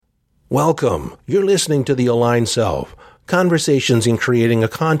Welcome. You're listening to The Aligned Self, Conversations in Creating a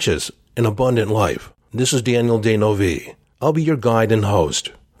Conscious and Abundant Life. This is Daniel D'Neuville. I'll be your guide and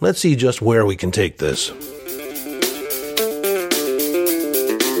host. Let's see just where we can take this.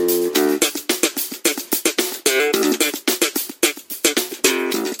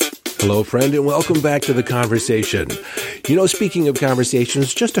 Hello, friend, and welcome back to the conversation. Speaking of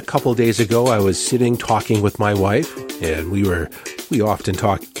conversations, just a couple days ago, I was sitting talking with my wife, and we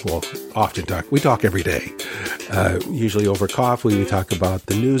talk every day. Usually over coffee, we talk about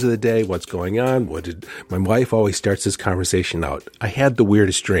the news of the day, what's going on. My wife always starts this conversation out. I had the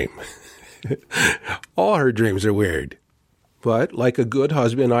weirdest dream. All her dreams are weird. But like a good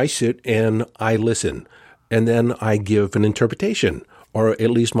husband, I sit and I listen, and then I give an interpretation, or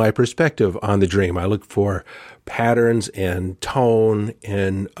at least my perspective on the dream. I look for patterns and tone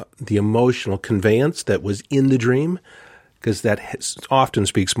and the emotional conveyance that was in the dream, because that often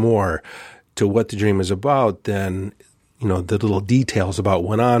speaks more to what the dream is about than, the little details about what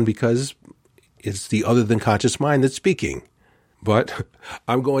went on, because it's the other than conscious mind that's speaking. But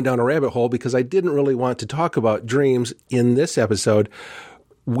I'm going down a rabbit hole because I didn't really want to talk about dreams in this episode.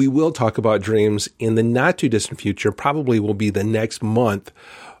 We will talk about dreams in the not too distant future, probably will be the next month,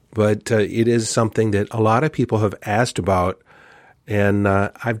 but it is something that a lot of people have asked about, and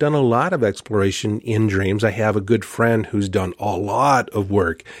I've done a lot of exploration in dreams. I have a good friend who's done a lot of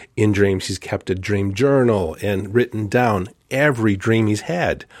work in dreams. He's kept a dream journal and written down every dream he's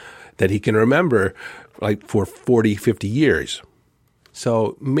had that he can remember, like for 40, 50 years.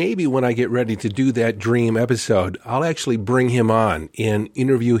 So maybe when I get ready to do that dream episode, I'll actually bring him on and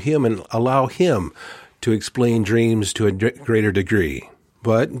interview him and allow him to explain dreams to a greater degree.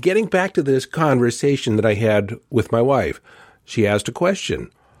 But getting back to this conversation that I had with my wife, she asked a question,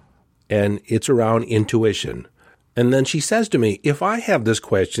 and it's around intuition. And then she says to me, if I have this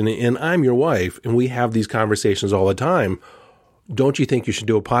question and I'm your wife and we have these conversations all the time, don't you think you should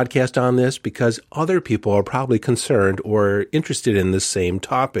do a podcast on this? Because other people are probably concerned or interested in this same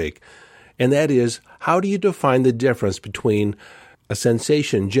topic. And that is, how do you define the difference between a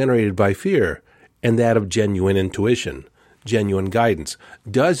sensation generated by fear and that of genuine intuition, genuine guidance?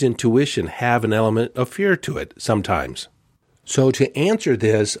 Does intuition have an element of fear to it sometimes? So to answer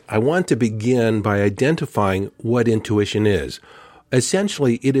this, I want to begin by identifying what intuition is.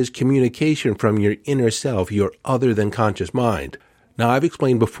 Essentially, it is communication from your inner self, your other than conscious mind. Now, I've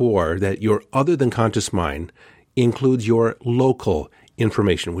explained before that your other than conscious mind includes your local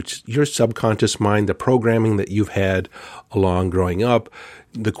information, which is your subconscious mind, the programming that you've had along growing up,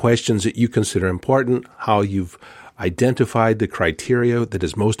 the questions that you consider important, how you've identified the criteria that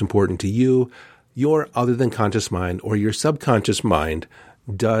is most important to you. Your other than conscious mind, or your subconscious mind,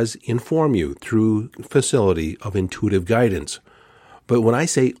 does inform you through facility of intuitive guidance. But when I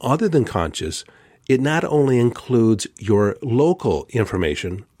say other than conscious, it not only includes your local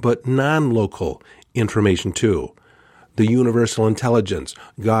information, but non-local information too. The universal intelligence,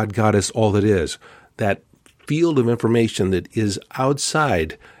 God, Goddess, all that is, that field of information that is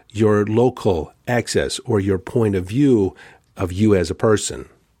outside your local access or your point of view of you as a person.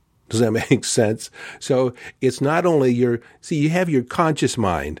 Does that make sense? So it's not only you have your conscious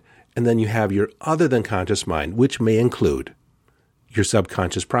mind, and then you have your other than conscious mind, which may include your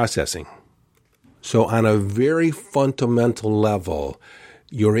subconscious processing. So on a very fundamental level,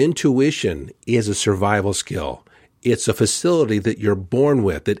 your intuition is a survival skill. It's a facility that you're born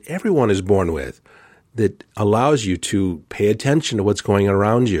with, that everyone is born with, that allows you to pay attention to what's going on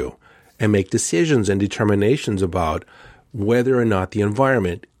around you and make decisions and determinations about whether or not the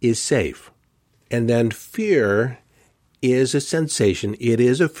environment is safe. And then fear is a sensation, it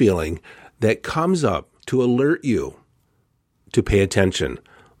is a feeling that comes up to alert you to pay attention.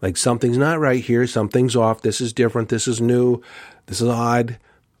 Like something's not right here, something's off, this is different, this is new, this is odd.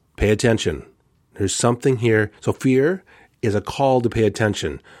 Pay attention. There's something here. So fear is a call to pay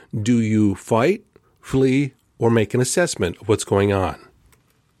attention. Do you fight, flee, or make an assessment of what's going on?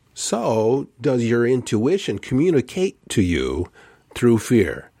 So does your intuition communicate to you through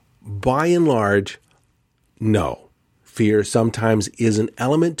fear? By and large, no. Fear sometimes is an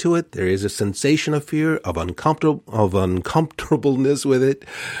element to it. There is a sensation of fear, of uncomfortableness with it.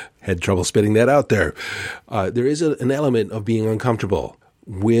 Had trouble spitting that out there. There is an element of being uncomfortable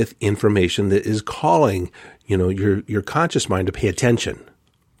with information that is calling, your conscious mind to pay attention.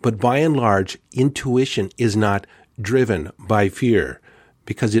 But by and large, intuition is not driven by fear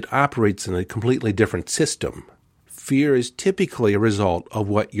because it operates in a completely different system. Fear is typically a result of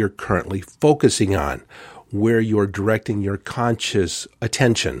what you're currently focusing on, where you're directing your conscious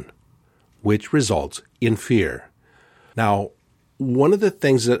attention, which results in fear. Now, one of the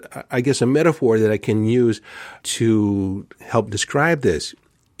things that I guess a metaphor that I can use to help describe this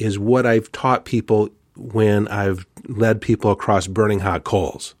is what I've taught people when I've led people across burning hot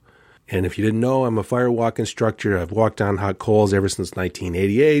coals. And if you didn't know, I'm a firewalk instructor. I've walked on hot coals ever since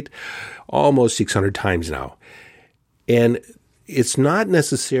 1988, almost 600 times now. And it's not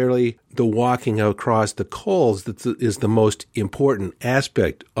necessarily the walking across the coals that is the most important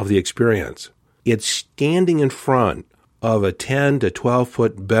aspect of the experience. It's standing in front of a 10 to 12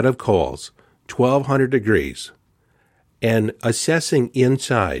 foot bed of coals, 1,200 degrees, and assessing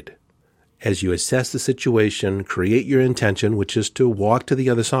inside. As you assess the situation, create your intention, which is to walk to the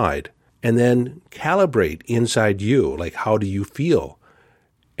other side, and then calibrate inside you, like how do you feel?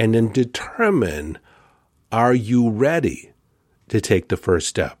 And then determine, are you ready to take the first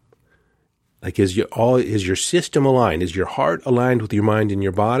step? Like is your system aligned? Is your heart aligned with your mind and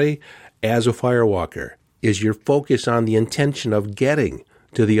your body as a firewalker? Is your focus on the intention of getting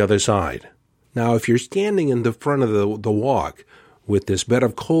to the other side? Now, if you're standing in the front of the walk with this bed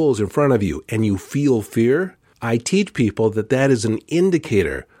of coals in front of you and you feel fear, I teach people that is an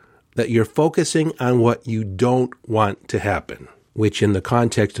indicator that you're focusing on what you don't want to happen, which in the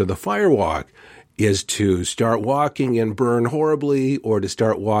context of the firewalk is to start walking and burn horribly or to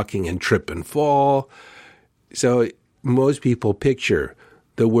start walking and trip and fall. So most people picture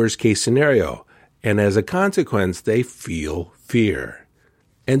the worst case scenario, and as a consequence, they feel fear.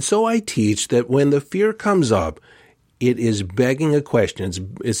 And so I teach that when the fear comes up, it is begging a question.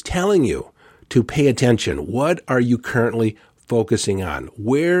 It's telling you to pay attention. What are you currently focusing on?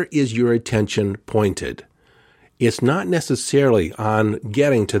 Where is your attention pointed? It's not necessarily on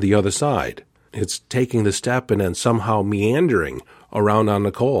getting to the other side. It's taking the step and then somehow meandering around on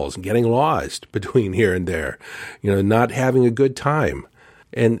the coals, getting lost between here and there, not having a good time.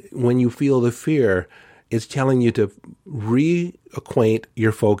 And when you feel the fear, it's telling you to reacquaint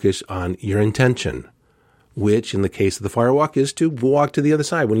your focus on your intention, which in the case of the firewalk is to walk to the other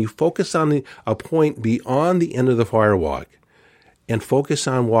side. When you focus on a point beyond the end of the firewalk and focus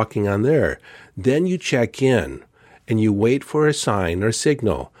on walking on there, then you check in and you wait for a sign or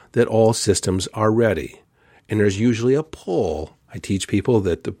signal that all systems are ready. And there's usually a pull. I teach people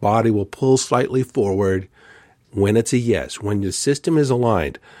that the body will pull slightly forward when it's a yes, when the system is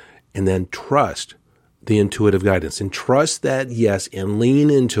aligned, and then trust the intuitive guidance and trust that yes and lean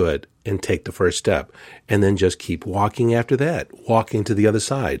into it and take the first step. And then just keep walking after that, walking to the other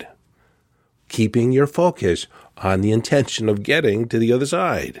side, keeping your focus on the intention of getting to the other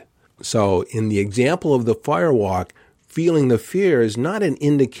side. So in the example of the firewalk, feeling the fear is not an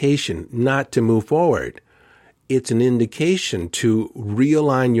indication not to move forward. It's an indication to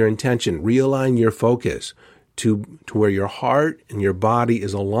realign your intention, realign your focus to where your heart and your body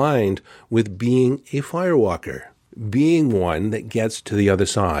is aligned with being a firewalker, being one that gets to the other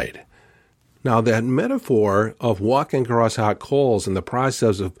side. Now, that metaphor of walking across hot coals and the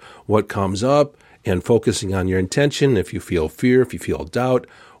process of what comes up and focusing on your intention, if you feel fear, if you feel doubt,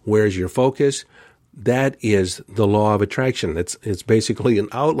 where's your focus? That is the law of attraction. It's basically an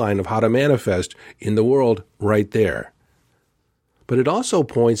outline of how to manifest in the world right there. But it also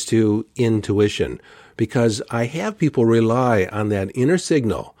points to intuition, because I have people rely on that inner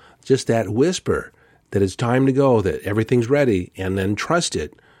signal, just that whisper that it's time to go, that everything's ready, and then trust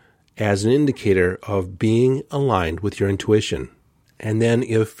it as an indicator of being aligned with your intuition. And then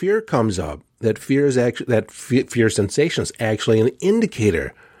if fear comes up, that fear sensation is actually an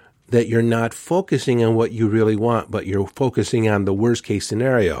indicator that you're not focusing on what you really want, but you're focusing on the worst case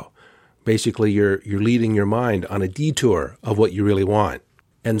scenario. Basically, you're leading your mind on a detour of what you really want.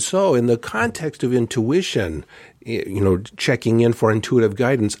 And so in the context of intuition, checking in for intuitive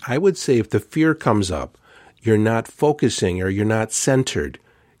guidance, I would say if the fear comes up, you're not focusing or you're not centered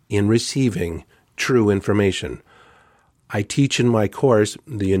in receiving true information. I teach in my course,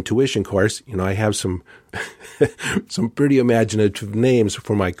 the intuition course, I have some some pretty imaginative names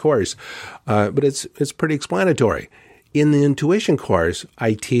for my course, but it's pretty explanatory. In the intuition course,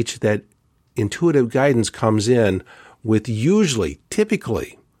 I teach that intuitive guidance comes in with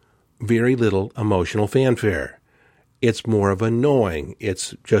typically, very little emotional fanfare. It's more of a knowing.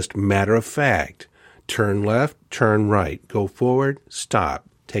 It's just matter of fact. Turn left, turn right, go forward, stop,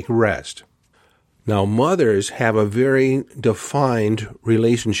 take a rest. Now, mothers have a very defined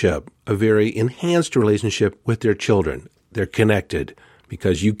relationship, a very enhanced relationship with their children. They're connected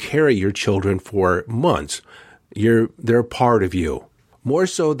because you carry your children for months. They're a part of you, more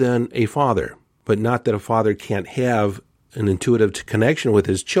so than a father. But not that a father can't have an intuitive connection with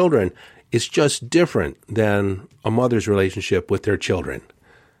his children. It's just different than a mother's relationship with their children.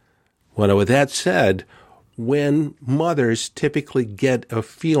 Well, with that said, when mothers typically get a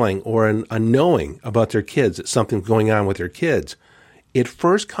feeling or a knowing about their kids, that something's going on with their kids, it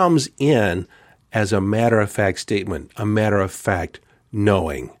first comes in as a matter-of-fact statement, a matter-of-fact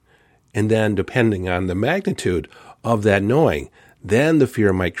knowing. And then, depending on the magnitude of that knowing, then the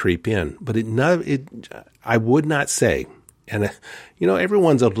fear might creep in. But I would not say, and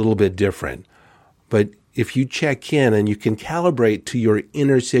everyone's a little bit different, but if you check in and you can calibrate to your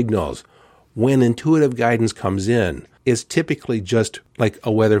inner signals, when intuitive guidance comes in, it's typically just like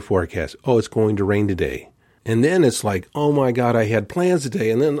a weather forecast. Oh, it's going to rain today. And then it's like, oh my God, I had plans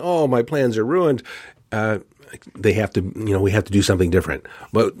today. And then, oh, my plans are ruined. We have to do something different.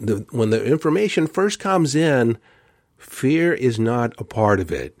 But when the information first comes in, fear is not a part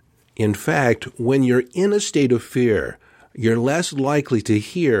of it. In fact, when you're in a state of fear, you're less likely to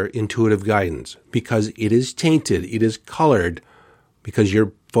hear intuitive guidance because it is tainted, it is colored, because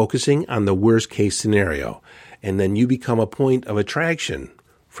you're focusing on the worst case scenario. And then you become a point of attraction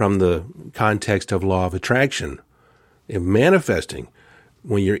from the context of law of attraction. In manifesting,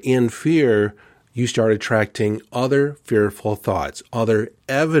 when you're in fear, you start attracting other fearful thoughts, other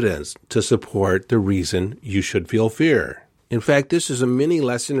evidence to support the reason you should feel fear. In fact, this is a mini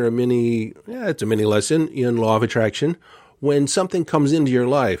lesson it's a mini lesson in law of attraction. When something comes into your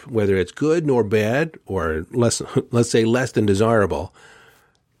life, whether it's good nor bad or let's say less than desirable,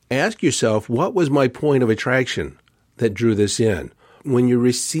 ask yourself, what was my point of attraction that drew this in? When you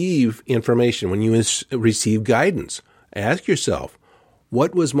receive information, when you receive guidance, ask yourself,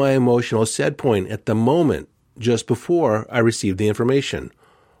 what was my emotional set point at the moment just before I received the information?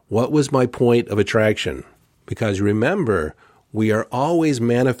 What was my point of attraction? Because remember, we are always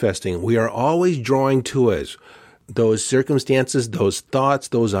manifesting. We are always drawing to us those circumstances, those thoughts,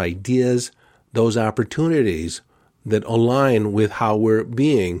 those ideas, those opportunities that align with how we're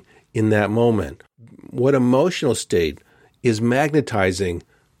being in that moment. What emotional state is magnetizing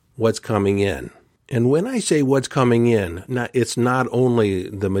what's coming in? And when I say what's coming in, it's not only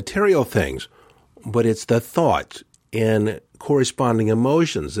the material things, but it's the thoughts and corresponding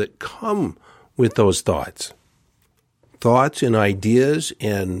emotions that come with those thoughts. Thoughts and ideas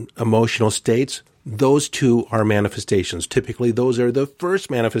and emotional states, those two are manifestations. Typically, those are the first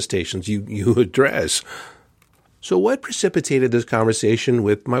manifestations you address. So what precipitated this conversation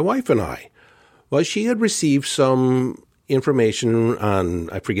with my wife and I? Well, she had received some information on,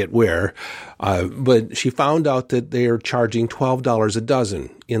 I forget where, but she found out that they're charging $12 a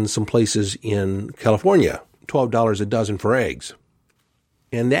dozen in some places in California, $12 a dozen for eggs.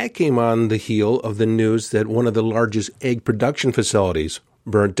 And that came on the heel of the news that one of the largest egg production facilities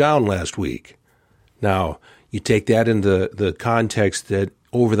burnt down last week. Now, you take that into the context that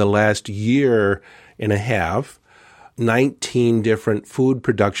over the last year and a half, 19 different food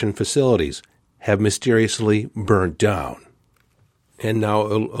production facilities have mysteriously burnt down. And now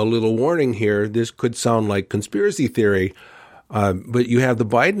a little warning here, this could sound like conspiracy theory, but you have the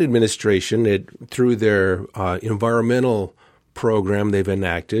Biden administration, through their environmental program they've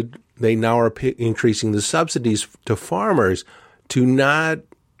enacted, they now are increasing the subsidies to farmers to not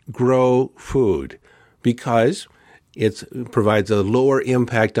grow food because it provides a lower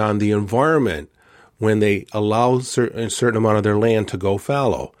impact on the environment when they allow a certain amount of their land to go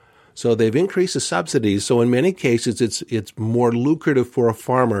fallow. So they've increased the subsidies. So in many cases, it's more lucrative for a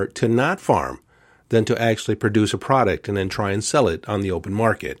farmer to not farm than to actually produce a product and then try and sell it on the open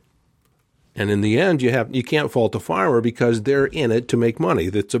market. And in the end, you can't fault the farmer because they're in it to make money.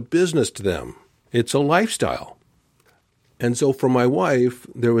 It's a business to them. It's a lifestyle. And so for my wife,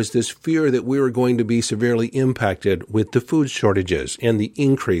 there was this fear that we were going to be severely impacted with the food shortages and the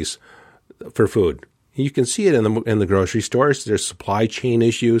increase for food. You can see it in the grocery stores. There's supply chain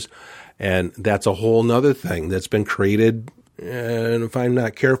issues, and that's a whole nother thing that's been created. And if I'm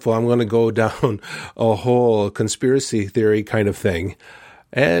not careful, I'm going to go down a whole conspiracy theory kind of thing.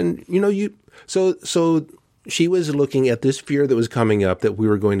 And, so she was looking at this fear that was coming up that we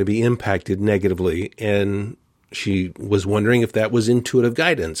were going to be impacted negatively, and she was wondering if that was intuitive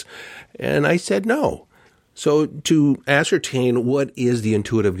guidance. And I said no. So to ascertain what is the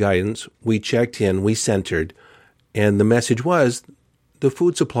intuitive guidance, we checked in, we centered, and the message was the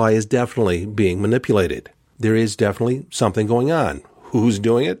food supply is definitely being manipulated. There is definitely something going on. Who's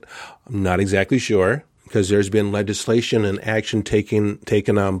doing it? I'm not exactly sure, because there's been legislation and action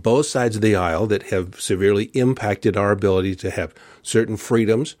taken on both sides of the aisle that have severely impacted our ability to have certain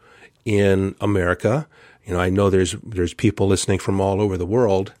freedoms in America. I know there's people listening from all over the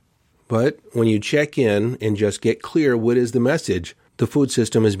world. But when you check in and just get clear what is the message, the food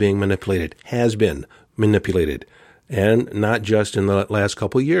system is being manipulated, has been manipulated, and not just in the last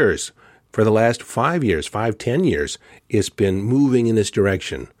couple of years. For the last 10 years, it's been moving in this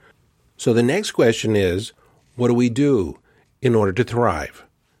direction. So the next question is, what do we do in order to thrive?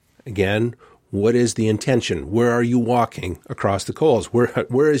 Again, what is the intention? Where are you walking across the coals?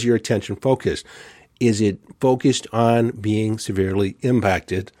 Where is your attention focused? Is it focused on being severely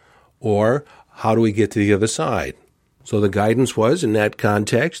impacted, or how do we get to the other side? So the guidance was, in that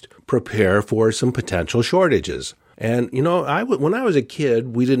context, prepare for some potential shortages. And, when I was a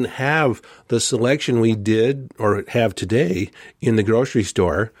kid, we didn't have the selection we did or have today in the grocery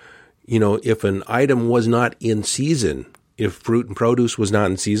store. If an item was not in season, if fruit and produce was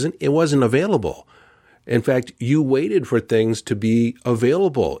not in season, it wasn't available. In fact, you waited for things to be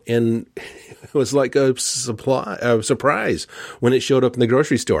available, and it was like a surprise when it showed up in the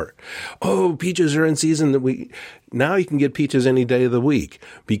grocery store. Oh, peaches are in season. Now you can get peaches any day of the week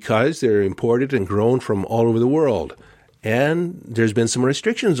because they're imported and grown from all over the world. And there's been some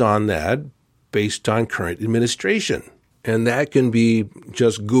restrictions on that based on current administration. And that can be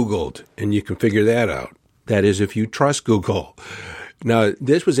just Googled, and you can figure that out. That is, if you trust Google. Now,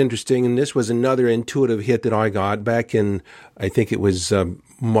 this was interesting, and this was another intuitive hit that I got back in, I think it was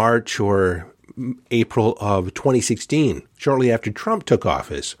March or April of 2016, shortly after Trump took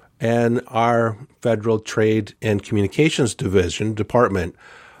office. And our Federal Trade and Communications Department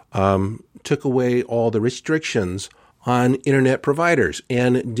took away all the restrictions on internet providers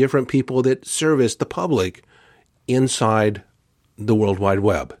and different people that service the public inside the World Wide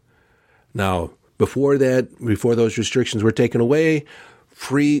Web. Now, before those restrictions were taken away,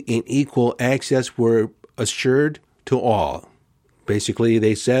 free and equal access were assured to all. Basically,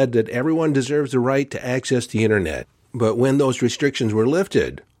 they said that everyone deserves the right to access the internet. But when those restrictions were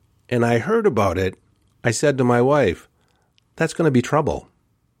lifted, and I heard about it, I said to my wife, that's going to be trouble.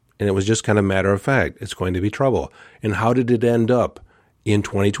 And it was just kind of matter of fact, it's going to be trouble. And how did it end up in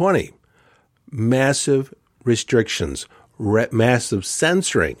 2020? Massive restrictions, massive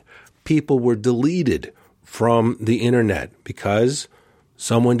censoring. People were deleted from the internet because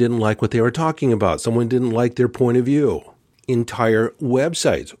someone didn't like what they were talking about. Someone didn't like their point of view. Entire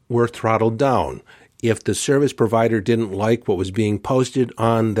websites were throttled down. If the service provider didn't like what was being posted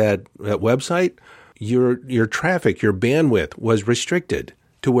on that website, your traffic, your bandwidth was restricted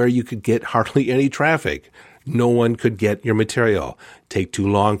to where you could get hardly any traffic. No one could get your material. Take too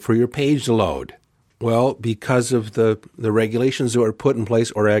long for your page to load. Well, because of the regulations that were put in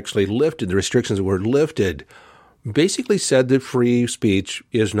place, or actually lifted, the restrictions that were lifted, basically said that free speech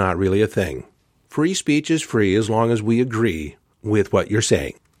is not really a thing. Free speech is free as long as we agree with what you're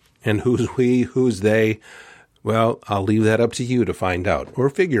saying. And who's we, who's they? Well, I'll leave that up to you to find out or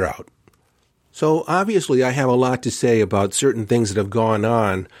figure out. So obviously I have a lot to say about certain things that have gone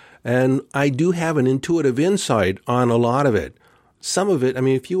on, and I do have an intuitive insight on a lot of it. Some of it,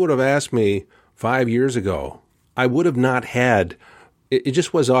 if you would have asked me 5 years ago, I would have not had, it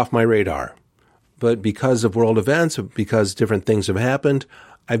just was off my radar. But because of world events, because different things have happened,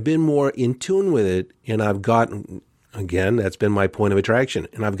 I've been more in tune with it, and I've gotten, again, that's been my point of attraction,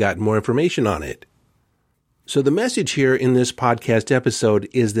 and I've gotten more information on it. So the message here in this podcast episode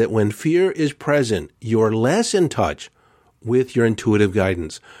is that when fear is present, you're less in touch with your intuitive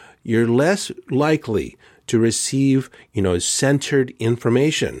guidance. You're less likely to receive, centered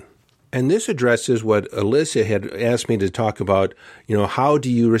information. And this addresses what Alyssa had asked me to talk about, how do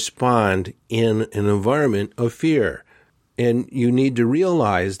you respond in an environment of fear? And you need to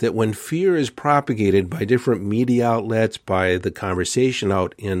realize that when fear is propagated by different media outlets, by the conversation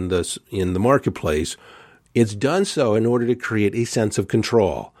out in the marketplace, it's done so in order to create a sense of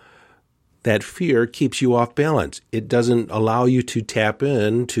control. That fear keeps you off balance. It doesn't allow you to tap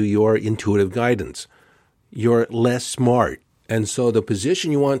into your intuitive guidance. You're less smart. And so the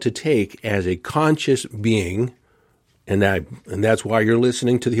position you want to take as a conscious being, and that's why you're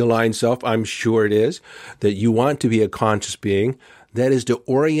listening to the Aligned Self, I'm sure it is, that you want to be a conscious being, that is to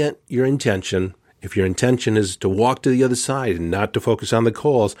orient your intention. If your intention is to walk to the other side and not to focus on the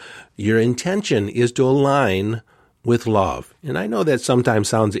coals, your intention is to align with love. And I know that sometimes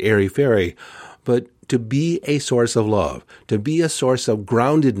sounds airy-fairy, but to be a source of love, to be a source of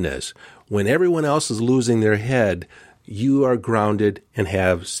groundedness, when everyone else is losing their head, you are grounded and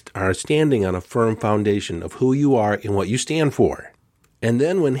are standing on a firm foundation of who you are and what you stand for. And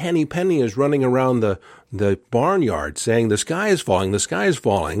then when Henny Penny is running around the barnyard saying the sky is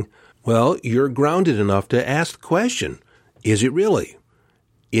falling, well, you're grounded enough to ask the question, is it really?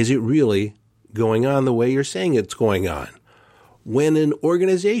 Is it really going on the way you're saying it's going on? When an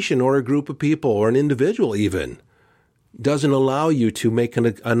organization or a group of people or an individual even doesn't allow you to make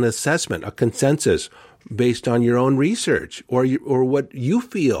an assessment, a consensus based on your own research or what you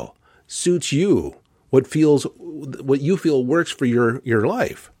feel suits you, what you feel works for your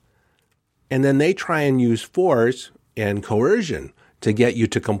life. And then they try and use force and coercion to get you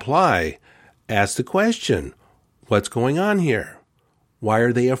to comply. Ask the question, what's going on here? Why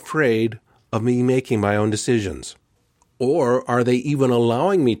are they afraid of me making my own decisions? Or are they even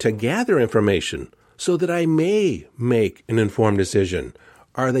allowing me to gather information so that I may make an informed decision?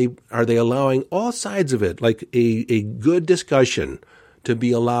 Are they allowing all sides of it, like a good discussion, to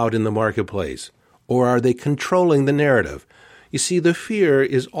be allowed in the marketplace? Or are they controlling the narrative? You see, the fear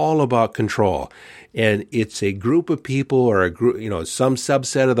is all about control. And it's a group of people or a group, some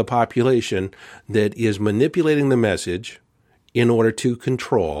subset of the population that is manipulating the message in order to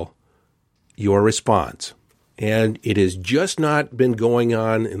control your response. And it has just not been going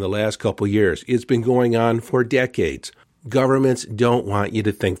on in the last couple of years. It's been going on for decades. Governments don't want you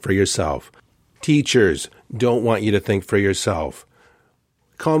to think for yourself. Teachers don't want you to think for yourself.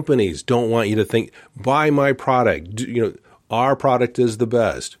 Companies don't want you to think, buy my product. Our product is the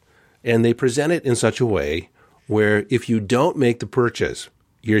best. And they present it in such a way where if you don't make the purchase,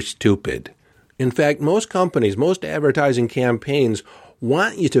 you're stupid. In fact, most companies, most advertising campaigns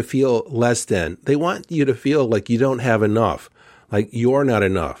want you to feel less than. They want you to feel like you don't have enough, like you're not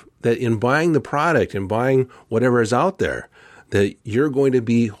enough, that in buying the product and buying whatever is out there, that you're going to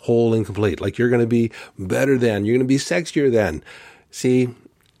be whole and complete, like you're going to be better than, you're going to be sexier than. See,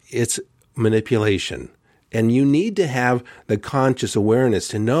 it's manipulation. And you need to have the conscious awareness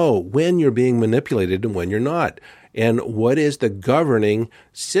to know when you're being manipulated and when you're not. And what is the governing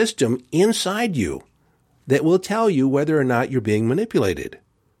system inside you that will tell you whether or not you're being manipulated?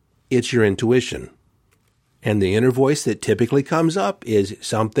 It's your intuition. And the inner voice that typically comes up is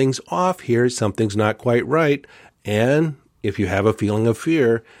something's off here, something's not quite right. And if you have a feeling of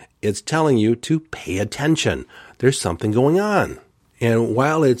fear, it's telling you to pay attention. There's something going on. And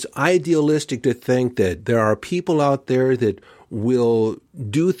while it's idealistic to think that there are people out there that will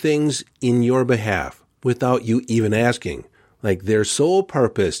do things in your behalf without you even asking, like their sole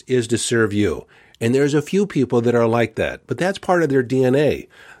purpose is to serve you. And there's a few people that are like that, but that's part of their DNA.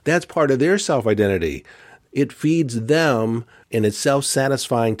 That's part of their self-identity. It feeds them and it's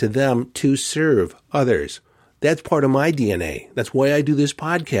self-satisfying to them to serve others. That's part of my DNA. That's why I do this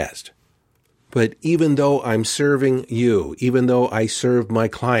podcast. But even though I'm serving you, even though I serve my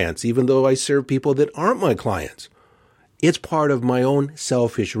clients, even though I serve people that aren't my clients, it's part of my own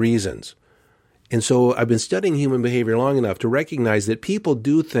selfish reasons. And so I've been studying human behavior long enough to recognize that people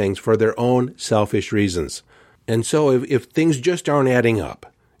do things for their own selfish reasons. And so if things just aren't adding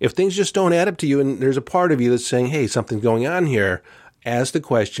up, if things just don't add up to you and there's a part of you that's saying, hey, something's going on here, ask the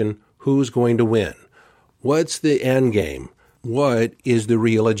question, who's going to win? What's the end game? What is the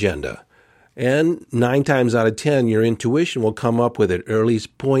real agenda? And 9 times out of 10, your intuition will come up with it, or at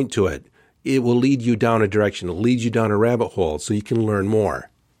least point to it. It will lead you down a direction. It'll lead you down a rabbit hole so you can learn more.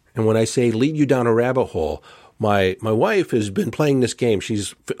 And when I say lead you down a rabbit hole, my wife has been playing this game.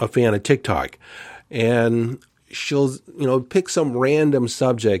 She's a fan of TikTok. And she'll, pick some random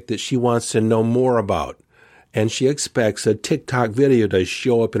subject that she wants to know more about. And she expects a TikTok video to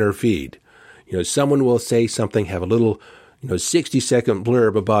show up in her feed. Someone will say something, have a little 60-second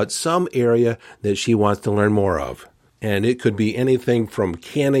blurb about some area that she wants to learn more of. And it could be anything from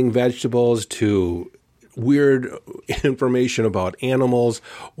canning vegetables to weird information about animals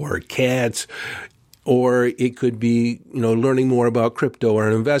or cats, or it could be, learning more about crypto or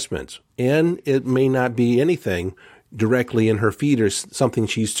investments. And it may not be anything directly in her feed or something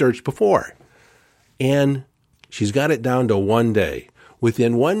she's searched before. And she's got it down to one day.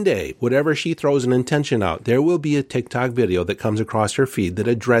 Within one day, whatever she throws an intention out, there will be a TikTok video that comes across her feed that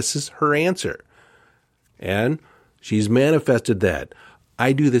addresses her answer. And she's manifested that.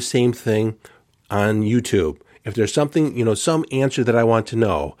 I do the same thing on YouTube. If there's something, some answer that I want to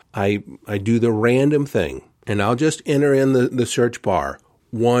know, I do the random thing. And I'll just enter in the search bar,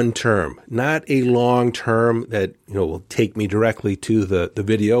 one term, not a long term that, will take me directly to the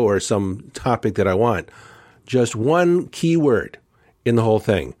video or some topic that I want. Just one keyword in the whole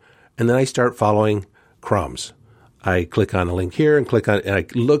thing. And then I start following crumbs. I click on a link here and I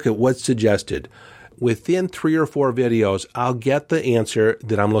look at what's suggested. Within 3 or 4 videos, I'll get the answer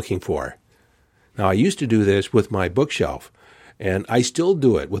that I'm looking for. Now, I used to do this with my bookshelf, and I still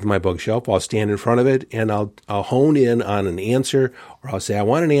do it with my bookshelf. I'll stand in front of it and I'll hone in on an answer, or I'll say, I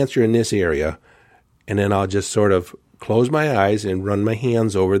want an answer in this area. And then I'll just sort of close my eyes and run my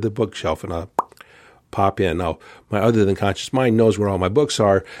hands over the bookshelf and I'll pop in. Now, my other than conscious mind knows where all my books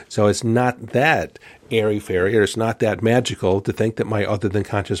are, so it's not that airy-fairy, or it's not that magical to think that my other than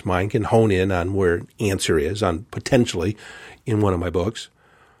conscious mind can hone in on where an answer is, on potentially in one of my books.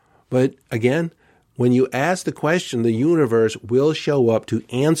 But again, when you ask the question, the universe will show up to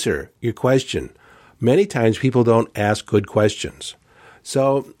answer your question. Many times people don't ask good questions.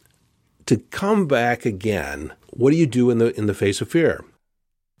 So to come back again, what do you do in the face of fear?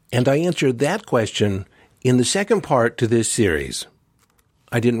 And I answered that question in the second part to this series.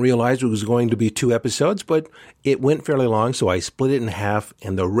 I didn't realize it was going to be 2 episodes, but it went fairly long, so I split it in half,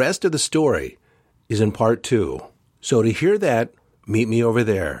 and the rest of the story is in part 2. So to hear that, meet me over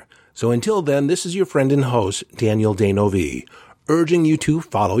there. So until then, this is your friend and host, Daniel Dano V, urging you to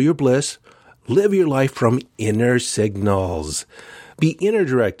follow your bliss, live your life from inner signals. Be inner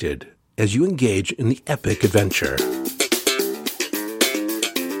directed as you engage in the epic adventure.